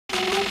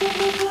So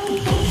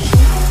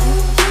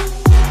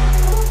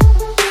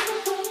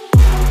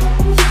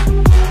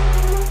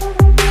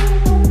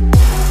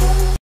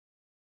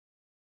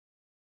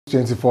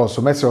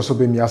make sure also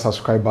be me a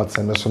subscribe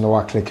button and so now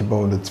click the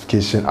bell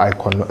notification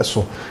icon.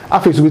 So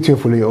after you to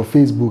follow your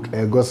Facebook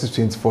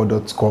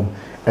gossip24.com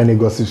and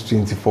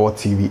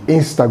gossip24tv,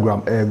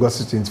 Instagram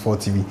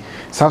gossip24tv,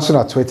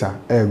 Samsung Twitter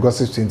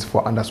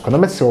gossip24_. Now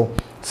make sure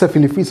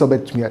feel free to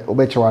bet me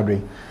obet your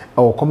address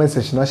or comment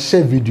section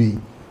share video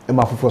and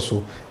my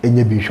so and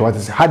you be sure what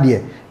is had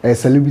here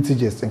celebrity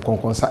gist and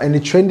concourse any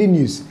trending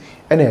news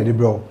and the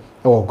bro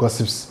or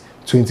gossips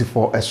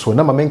 24 so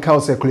na main ka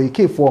say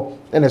K4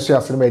 and so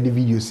as na the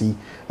video see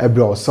e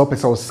bro so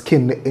person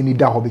skin any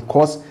da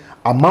because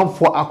a man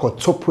for akọ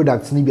top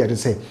products ni be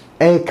say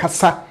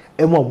kasa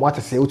e mo what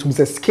say otumi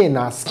say skin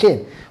na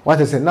skin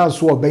what say now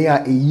so oben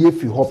a eye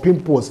fi ho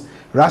pimples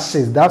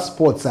rashes that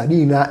spots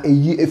ani na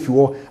eye efi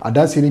ho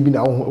adanse ni bi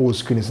na ho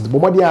screen so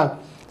but dia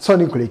so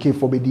ni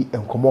K4 be di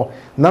enkomo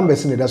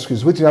numbers in the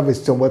description which you have a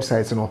still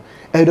website no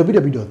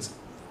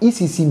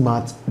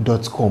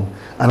www.eccmart.com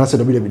and also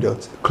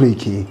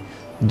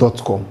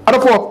www.clayk.com.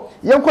 Adofo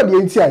yenko de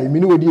enti ai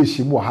mini wodi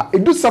ehyimu ha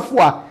edu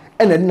Safowaa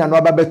ena nna no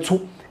ababeto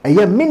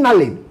eye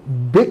Minalyn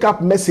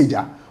breakup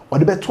messenger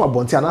ode beto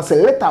abonti ana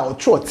say letter or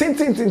tro tin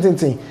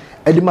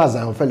edi ma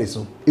Zionfelix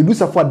so edu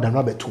Safowaa da no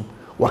abeto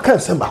waka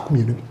nsem ba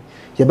komienu bi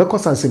ye be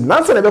kosansem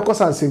nanse na be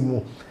kosansem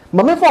mu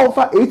mama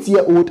fa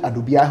 8-year-old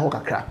Adobea ho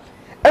kakra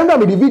enda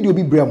me the video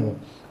bi bremo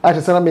I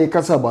just want to make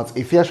about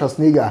Afia Schwar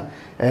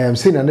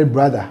saying and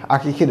brother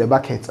akike the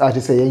bucket I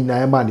just say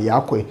yina man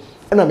yakwe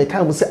and I make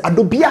am say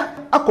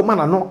Adobea akoma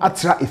na no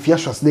atra Afia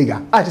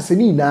Schwar I just say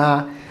ni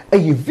na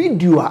a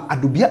video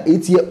Adobea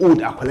 8-year-old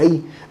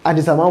akwalai I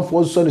just am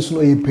for so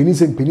no e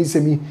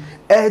penisemi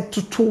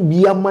to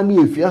be a money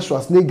Afia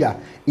Schwar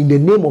in the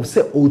name of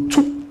say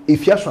O2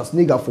 Afia Schwar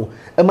for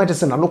e ma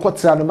just say na no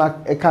kwatra no ma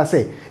e ka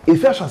say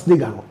Afia Schwar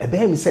no e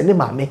be me say ne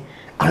maame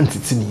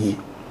antitini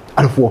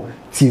alfo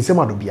tin say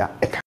Adobea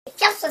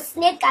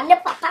Snake and the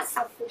papa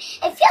safu.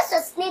 If you're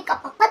a snake, a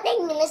papa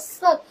then you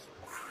listen.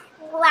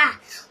 Wow,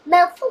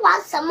 for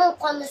once someone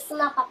call the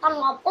sooner papa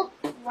no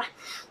opera.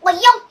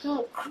 Well,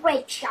 young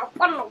creature,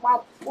 one of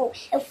our poor.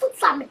 A foot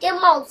from the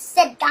mouth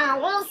set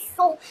down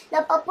also.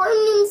 The papa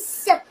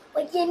means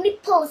when you me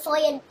post or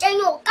you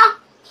general come.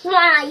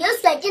 Why, you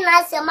said you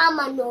nice,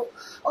 mamma no.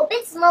 Or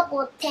bits more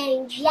for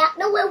 10 years.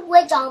 No way,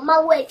 wait on my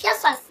way.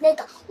 Just a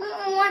snake.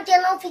 What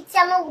you know, it's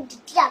a with the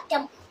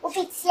them.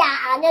 Officia,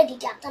 I know the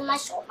doctor, my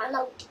shop, I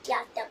know the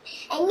doctor.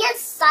 And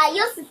yes, I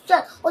used to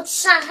say, what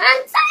shall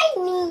hands I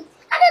mean?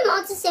 I don't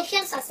know to say,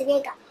 yes, as a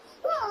nigga.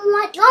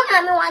 What your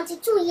mamma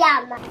wanted to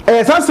yam.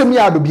 Sansemi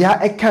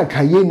Adobea can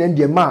Kayen and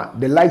the man,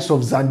 the likes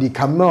of Zandi,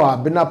 Camera,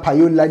 Bena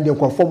Payola, and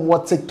conform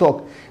what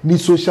TikTok, the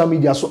social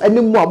media. So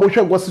any more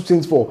motion gossip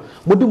things for.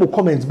 But do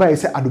comments by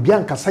say Adobea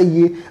and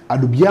Kasaye,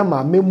 Adobea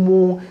ma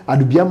memo,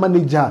 Adobea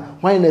manager,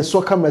 why in a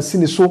soccer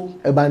machine so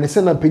by the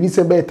send and penny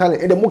by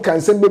talent, and the more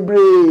can send me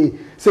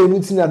say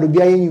anything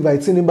Adobea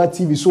inviting him by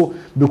TV so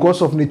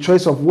because of the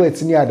choice of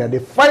words near that they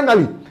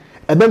finally.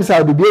 And then say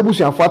Adobea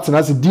bush and fat and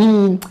as a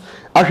dean.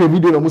 After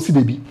video no musi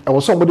baby, I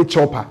was somebody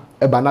chopper.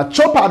 Eba na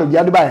chopper do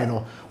biade ba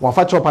no. Wa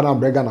fa chopper na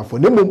brega na for.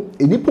 Nemo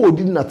enipa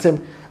odi na tem e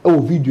wo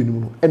video no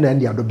mu. E na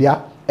ndi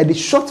Adobea e the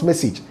short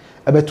message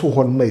e be to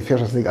ho no ma Afia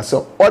Schwar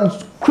so on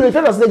Afia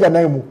Schwar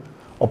na mu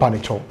opa ne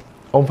cho.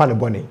 On fa ne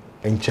bone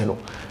enche no.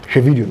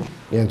 Hwe video no.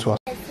 Ye nto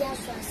Afia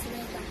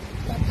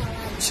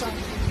Schwar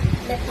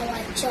le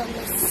power chop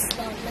le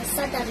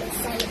sada le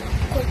sai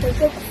ko to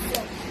go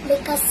le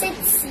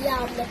cassette ya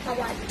le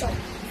power chop.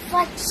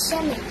 What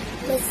shame?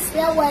 Miss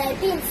Safowaa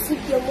didn't see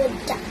your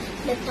mother.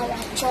 The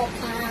power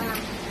chopper.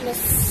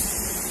 Miss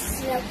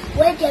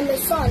where the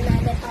son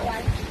the power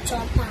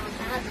chopper.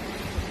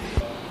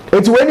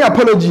 It's when you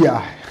apology.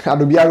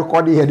 Adobea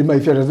recording here. My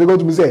friends, they go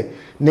to me say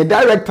the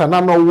director now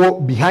no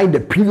behind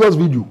the previous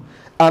video.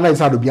 And it's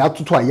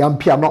Adobea to a young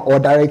piano or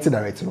director.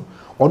 No,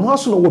 on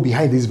also know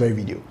behind this very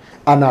video.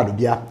 And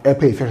Adobea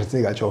pay first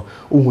thing at you.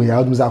 We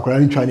are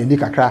trying to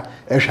make a crack.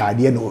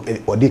 Idea no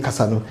or de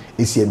casano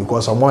is here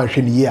because someone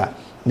should hear.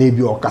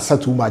 Maybe or kasa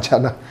too much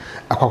ana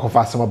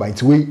akwakofa asema ba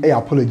nti we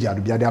apology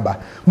Adobea de aba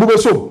bugo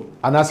so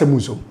anase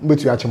muso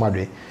mbetu ache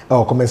madwe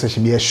or comment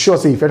section be sure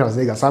say if anyone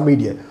say some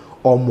media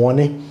or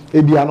morning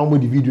e bia no mo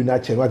di video na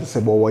che what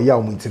say bo wo ya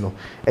omunti no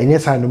enye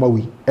sign no ma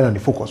we and on the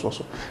focus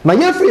also na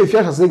ye free if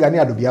you say ga ni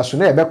Adobea so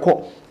na e be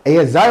ko e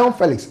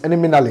Zionfelix and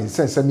Minalyn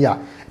sense me a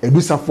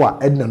edu Safowaa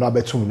edna no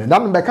abetum na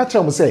me be ka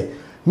che mo say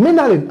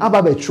Minalyn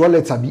aba be tro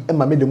letter bi e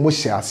ma me de mo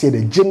share say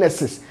the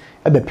genesis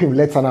e be pim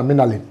letter na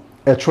Minalyn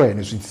try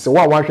and so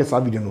what watch this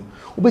video no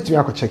obetumi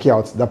akọ check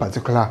out that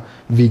particular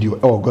video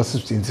or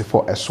gossip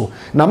 24 so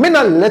na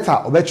Minalyn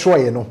letter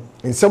obetry no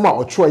nsem a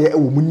otry e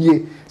wo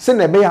munye se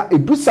na be ya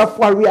edu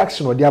Safowaa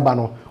reaction odi aba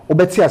no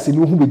obeti ase ni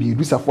hu bebi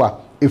edu Safowaa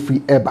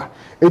efri eba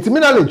eti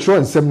Minalyn try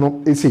nsem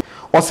no e say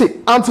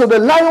until the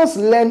lions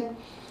learn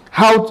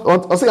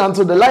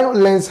until the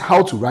lion learns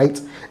how to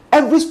write,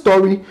 every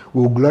story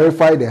will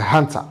glorify the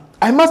hunter.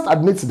 I must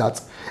admit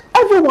that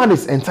Everyone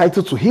is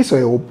entitled to his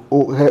or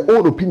her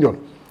own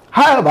opinion.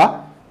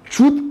 However,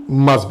 truth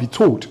must be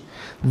told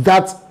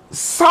that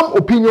some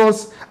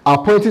opinions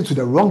are pointing to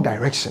the wrong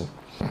direction.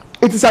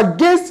 It is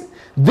against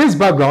this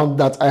background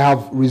that I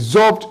have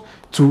resolved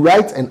to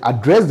write and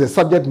address the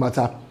subject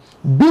matter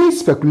being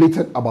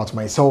speculated about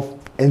myself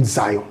and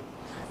Zion.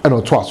 And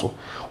also,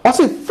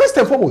 first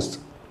and foremost,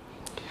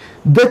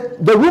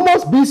 the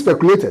rumors being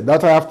speculated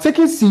that I have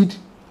taken seed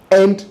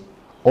and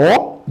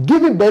or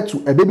given birth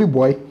to a baby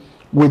boy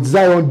with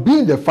Zion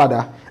being the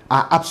father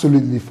are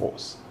absolutely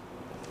false.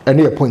 And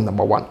here point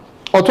number one.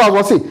 Or to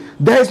I say,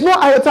 there is no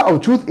iota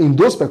of truth in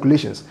those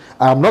speculations.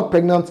 I am not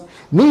pregnant,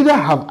 neither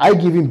have I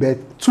given birth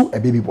to a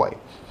baby boy.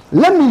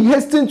 Let me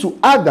hasten to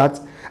add that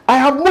I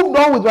have moved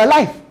on with my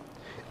life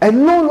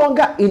and no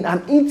longer in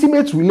an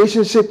intimate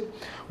relationship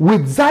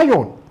with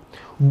Zion.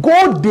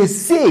 God, they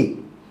say,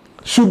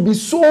 should be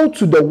sold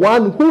to the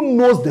one who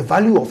knows the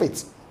value of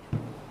it.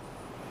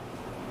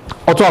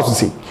 Or to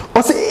say,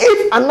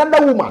 if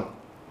another woman,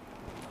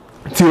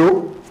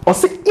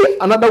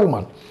 if another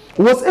woman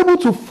was able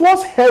to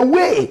force her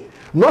way,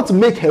 not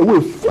make her way,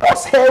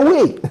 force her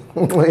way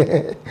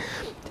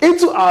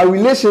into our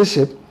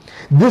relationship,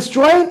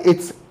 destroying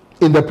it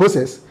in the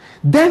process,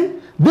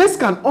 then this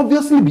can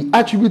obviously be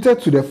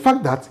attributed to the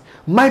fact that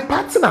my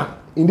partner,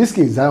 in this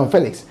case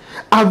Zionfelix,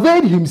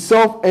 availed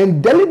himself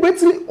and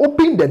deliberately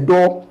opened the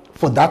door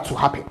for that to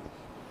happen.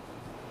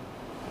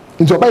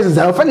 In so far,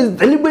 Zionfelix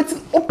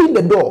deliberately opened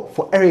the door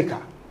for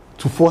Erica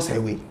to force her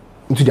way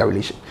into their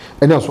relation.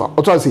 And that's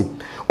what I say.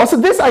 Also,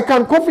 this I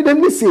can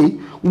confidently say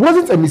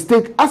wasn't a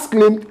mistake as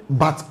claimed,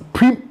 but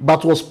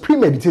was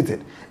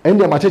premeditated. And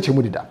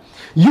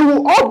you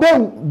will all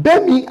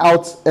bear me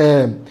out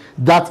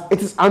that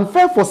it is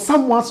unfair for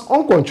someone's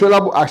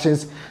uncontrollable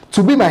actions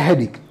to be my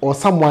headache or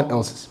someone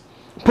else's.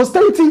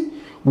 Posterity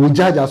will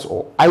judge us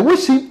all. I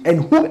wish him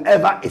and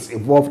whoever is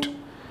involved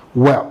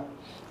well.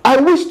 I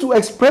wish to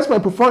express my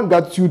profound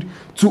gratitude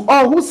to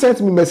all who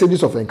sent me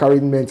messages of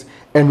encouragement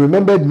and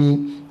remembered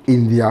me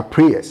in their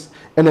prayers.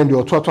 And then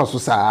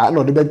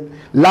the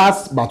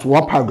last but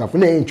one paragraph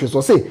in the interest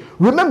will say,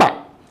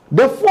 remember,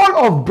 the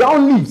fall of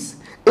brown leaves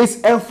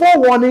is a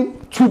forewarning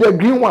to the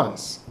green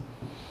ones.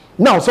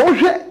 Now, so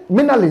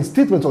Minalyn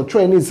statement or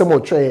training some or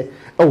tray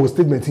or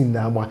statement in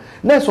Nama.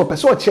 Next or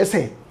person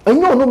say, and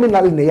no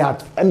Minalyn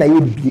yard and I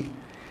would be.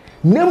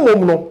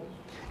 No,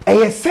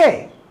 I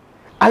say,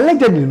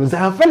 allegedly, no,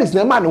 Zionfelix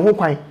no man who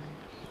quite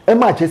a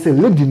match say,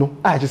 lady no,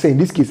 I just say in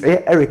this case,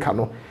 Erica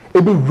no,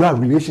 a big real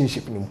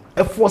relationship no,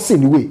 a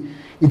forcing way.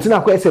 It's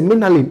not quite a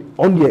Minalyn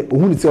on the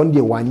who is on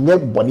the one yet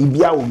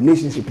Bonibia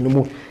relationship no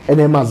more, and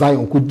then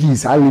Zion could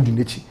give our lady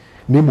nature.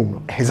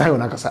 Name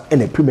Zion Akasa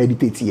and a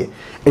premeditate here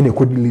and a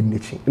could lead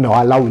nature.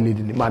 Now allow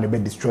lady the man to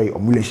destroy a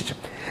relationship.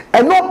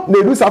 And not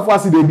they do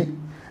Safowaa baby.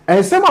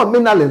 And some of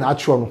Minalyn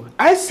actually,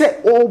 I say,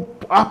 oh,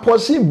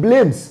 Apostle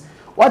blames.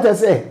 What I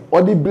say,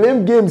 or the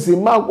blame games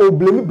in man, or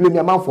blame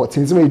your man for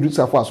things when you do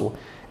Safowaa so,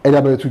 and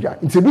I better to you.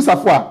 It's a do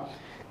Safowaa,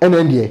 and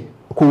then the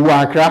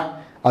Kuwakra,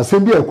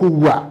 assembly a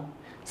Kuwa,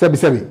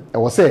 Sebi, I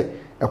was say,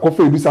 a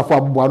coffee do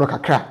Safowaa Buano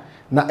Kakra,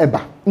 na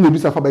eba, no do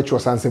Safowaa Betro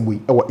Sansem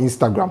or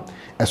Instagram,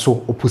 and so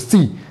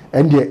oposti,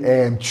 and the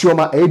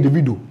Chioma a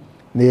video,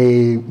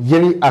 the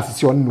yearly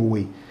assission no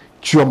way,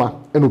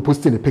 Chioma, and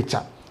posting a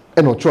picture,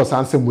 and no trust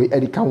Sansem way,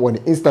 Eddie can on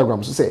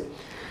Instagram, so say,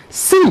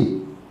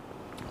 see,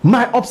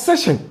 my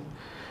obsession.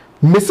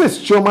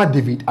 Mrs. Chioma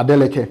David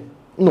Adeleke,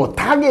 no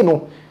target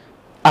no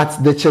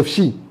at the chef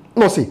she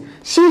no say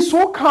she's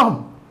so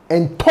calm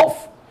and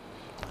tough.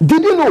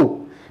 Did you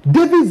know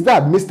David's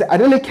dad, Mr.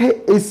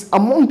 Adeleke, is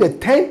among the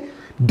 10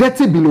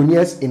 dirty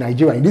billionaires in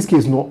Nigeria? In this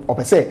case, no, or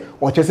per se,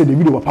 or just say the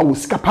video will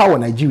scap power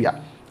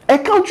Nigeria, a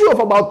country of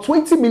about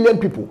 20 million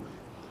people,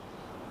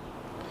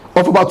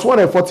 of about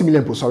 240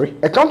 million people. Sorry,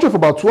 a country of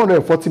about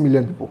 240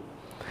 million people.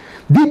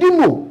 Did you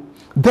know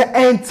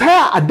the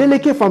entire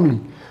Adeleke family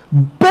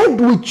begged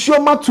with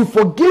Chioma to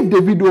forgive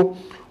David,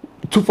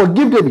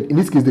 in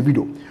this case the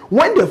video,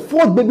 when the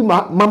fourth baby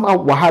mama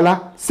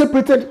Wahala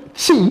separated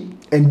she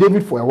and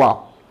David for a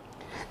while?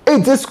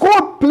 It is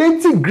called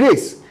plenty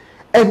grace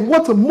and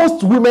what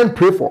most women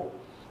pray for.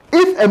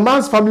 If a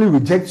man's family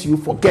rejects you,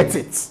 forget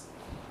it.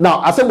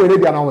 Now, as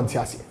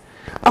I said,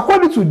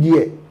 according to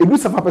the Edu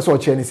Safa person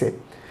Cheni said,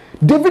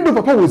 David the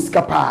papa will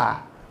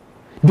scapa.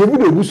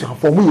 David will do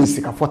for me is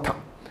sick for time.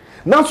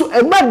 Now, so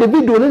a man, the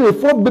video, the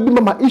four baby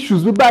mama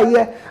issues we buy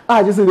here.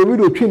 I just say the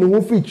video training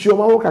won't feature your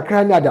mama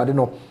crying at that.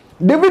 No,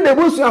 David, the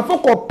boss, and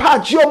for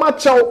patch your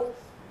macho.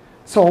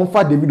 So, on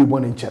fat the video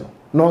born in channel.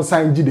 Non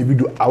sign G the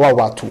video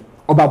our two.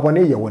 Oba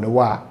Bonnie, you want a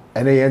war,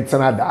 and a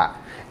Yantanada,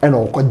 and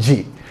all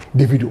G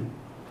the video.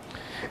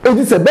 It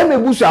is a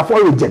baby bush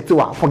for rejected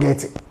one,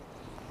 forget it.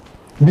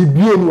 Be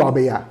being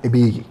Wabea, a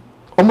baby.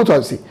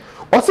 Almost say,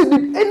 or say,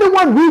 did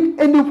anyone read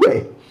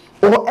anywhere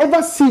or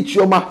ever see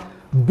Chioma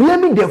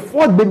blaming the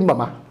fourth baby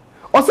mama?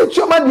 Or say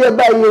Chioma the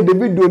buy the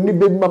video ni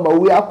baby mama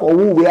we are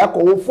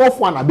call fourth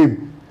one a baby.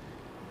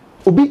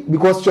 Obi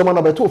because Chioma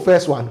number two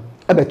first one,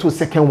 number two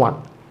second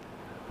one.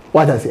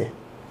 What I say?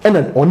 and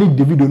then only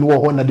David no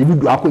ho na David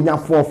akonya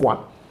fourth one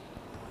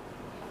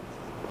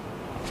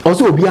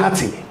also obi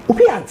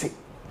ate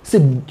say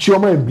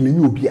chioma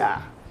blame obi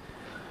a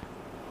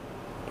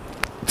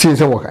tin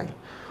say what kind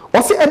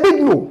or say a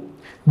big no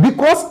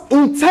because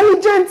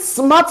intelligent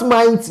smart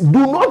minds do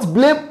not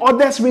blame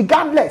others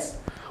regardless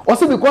or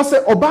say because say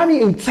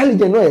obani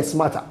intelligent no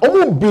smarter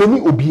omo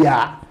blame obi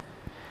a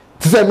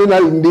to say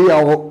Minalyn dey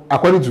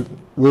according to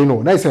we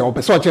know na say o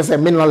person che say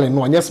Minalyn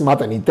no anya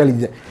smart and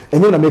intelligent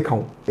and you na make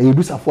am e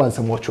do Safowaa and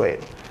some what choy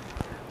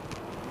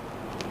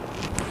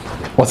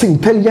or say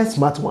intelligent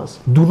smart ones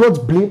do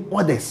not blame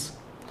others.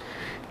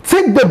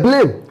 Take the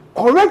blame,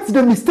 correct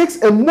the mistakes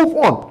and move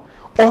on,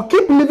 or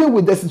keep living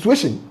with the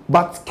situation,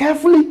 but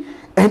carefully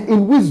and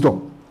in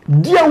wisdom.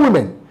 Dear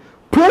women,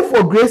 pray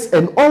for grace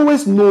and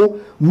always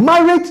know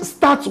marriage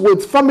starts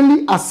with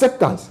family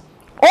acceptance.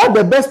 All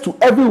the best to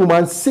every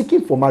woman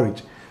seeking for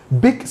marriage.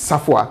 Big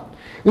Safowaa.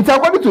 It's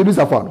according to this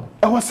Safowaa.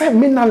 I was saying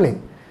Minalyn,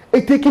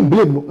 taking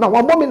blame. Now,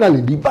 one more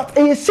Minalyn, but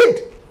a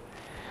shit.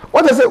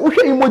 What I say, we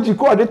can emoji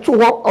call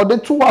the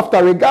two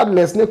after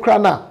regardless, ne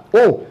crana.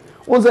 Oh.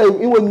 Was I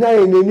was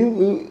nine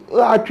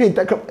train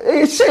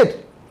a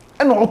shit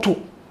and all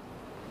two.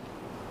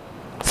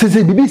 Since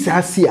the baby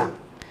says here,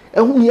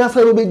 and who has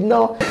a bit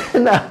now,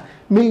 and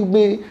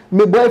me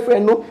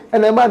boyfriend no,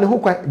 and a man who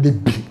quite the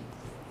blame.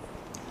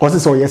 Because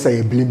it's all yes,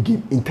 I blame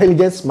game.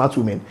 Intelligent smart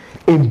women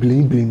and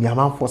blame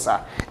Yaman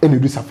Fossa and you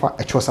do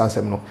Safowaa a choice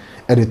answer no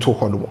and the two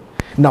honor.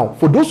 Now,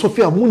 for those of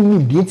you who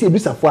need the do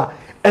Safowaa,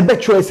 a better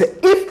choice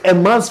if a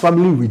man's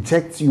family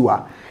rejects you,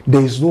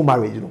 there is no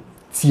marriage. You know,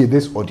 see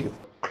this audio.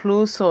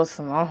 Close source,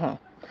 no.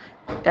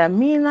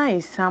 Mina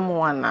is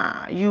someone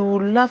you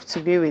would love to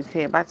be with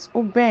her, but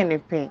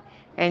pay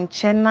and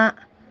Chena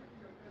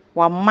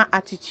what my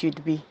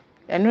attitude be.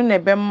 And no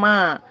nebe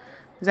ma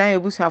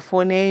Zionfelix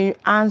phone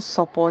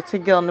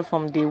unsupported girl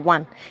from day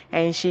one,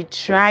 and she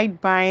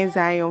tried buying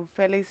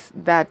Zionfelix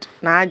that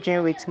now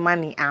with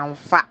money and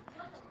fat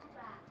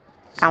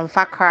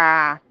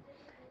car.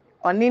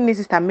 Only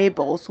sister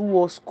Mabel who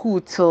was school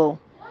till.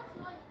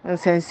 And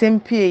same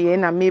PA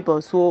and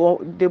Mabel, so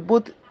they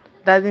both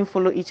doesn't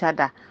follow each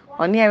other.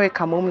 On here we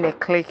come home they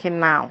clicking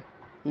now.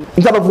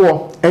 Instead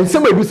and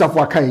somebody do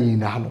Safowaa can in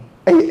no.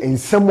 And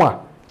someone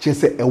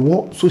just say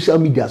a social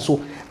media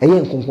so a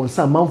young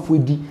concern man for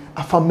the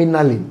Afia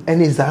Minalyn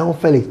and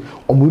Zionfelix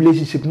on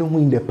relationship no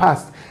in the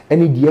past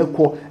any dear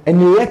call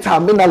and let her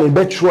Minalyn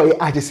bet Troy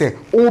I just say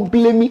oh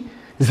blame me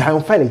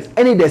Zionfelix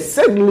and the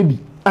said lady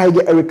I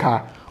get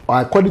Erica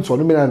or according to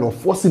Minalyn or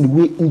forcing the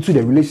way into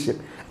the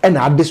relationship. And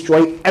I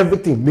destroy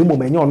everything. Me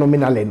moment you no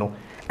Minalyn no,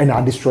 and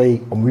I destroy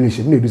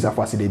relationship. No do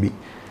Safowaa say be.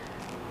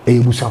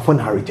 Busafo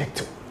na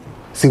reject.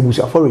 Say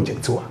Busafo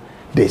reject her.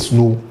 There is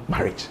no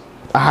marriage.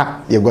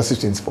 Aha, you got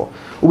 624.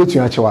 Ubet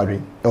you actually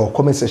wadring or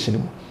comment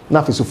section.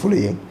 Na fi so follow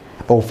yen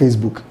or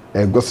Facebook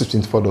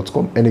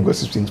gossip24.com and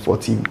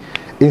gossip24tv,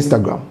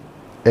 Instagram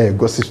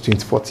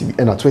gossip24tv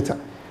and Twitter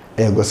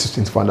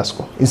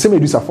gossip24_. In same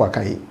do Safowaa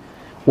kan yi.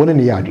 One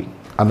ni yadri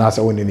and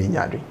answer one ni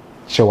yadri.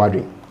 Share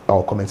wadring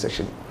or comment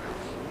section.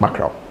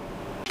 Magraheb.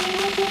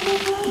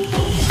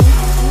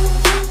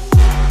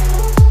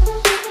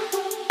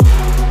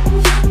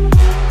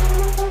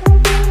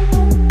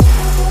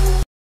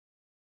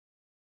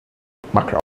 Magraheb.